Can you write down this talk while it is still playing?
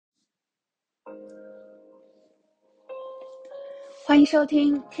欢迎收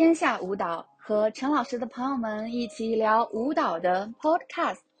听天下舞蹈，和陈老师的朋友们一起聊舞蹈的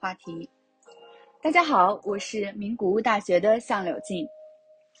podcast 话题。大家好，我是名古屋大学的向柳静。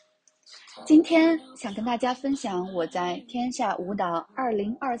今天想跟大家分享我在天下舞蹈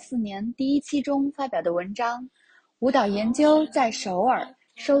2024年第一期中发表的文章《舞蹈研究在首尔，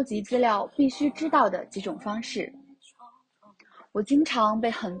收集资料必须知道的几种方式》。我经常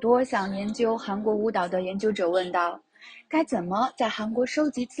被很多想研究韩国舞蹈的研究者问到，该怎么在韩国收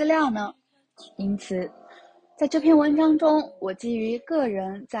集资料呢？因此，在这篇文章中，我基于个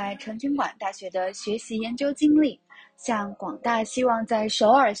人在成均馆大学的学习研究经历，向广大希望在首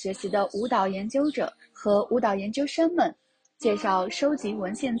尔学习的舞蹈研究者和舞蹈研究生们介绍收集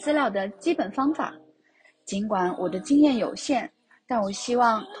文献资料的基本方法。尽管我的经验有限，但我希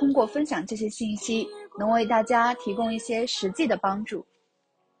望通过分享这些信息，能为大家提供一些实际的帮助。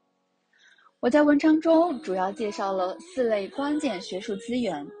我在文章中主要介绍了4类关键学术资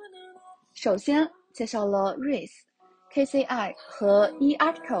源。首先介绍了 RIS、KCI 和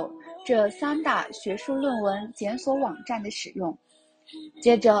eArticle 这3大学术论文检索网站的使用。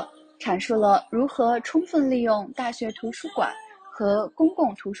接着阐述了如何充分利用大学图书馆和公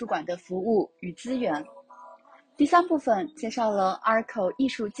共图书馆的服务与资源。第3部分介绍了 ARCO 艺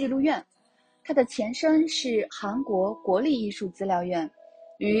术纪录院，它的前身是韩国国立艺术资料院，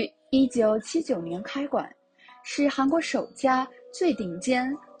于1979年开馆，是韩国首家最顶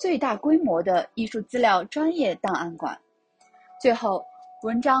尖、最大规模的艺术资料专业档案馆。最后，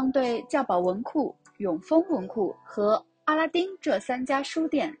文章对教保文库、永丰文库和阿拉丁这3家书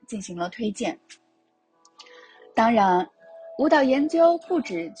店进行了推荐。当然，舞蹈研究不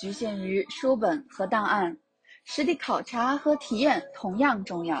只局限于书本和档案，实地考察和体验同样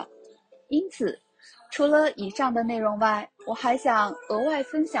重要。因此，除了以上的内容外，我还想额外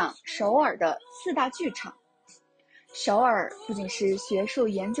分享首尔的4大剧场。首尔不仅是学术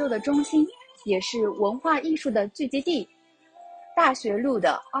研究的中心，也是文化艺术的聚集地。大学路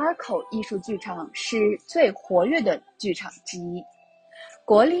的 ARCO 艺术剧场是最活跃的剧场之一，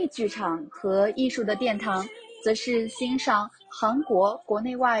国立剧场和艺术的殿堂则是欣赏韩国国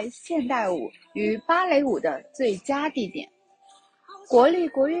内外现代舞与芭蕾舞的最佳地点。国立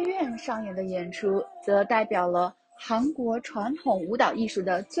国乐院上演的演出则代表了韩国传统舞蹈艺术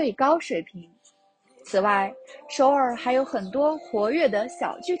的最高水平。此外，首尔还有很多活跃的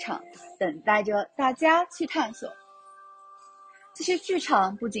小剧场等待着大家去探索。这些剧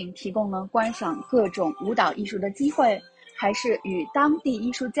场不仅提供了观赏各种舞蹈艺术的机会，还是与当地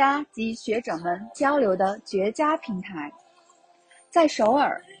艺术家及学者们交流的绝佳平台。在首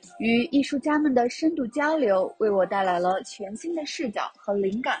尔，与艺术家们的深度交流为我带来了全新的视角和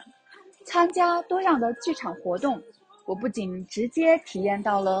灵感。参加多样的剧场活动，我不仅直接体验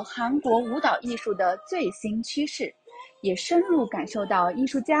到了韩国舞蹈艺术的最新趋势，也深入感受到艺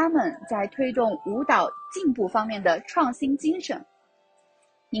术家们在推动舞蹈进步方面的创新精神。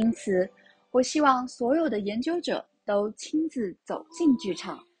因此，我希望所有的研究者都亲自走进剧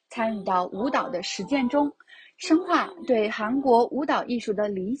场，参与到舞蹈的实践中，深化对韩国舞蹈艺术的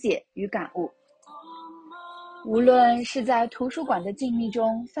理解与感悟。无论是在图书馆的静谧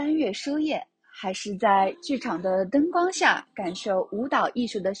中翻阅书页，还是在剧场的灯光下感受舞蹈艺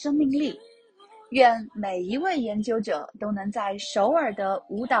术的生命力，愿每一位研究者都能在首尔的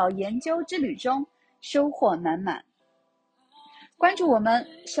舞蹈研究之旅中收获满满。关注我们，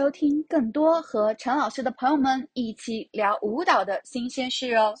收听更多和陈老师的朋友们一起聊舞蹈的新鲜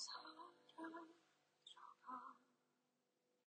事哦。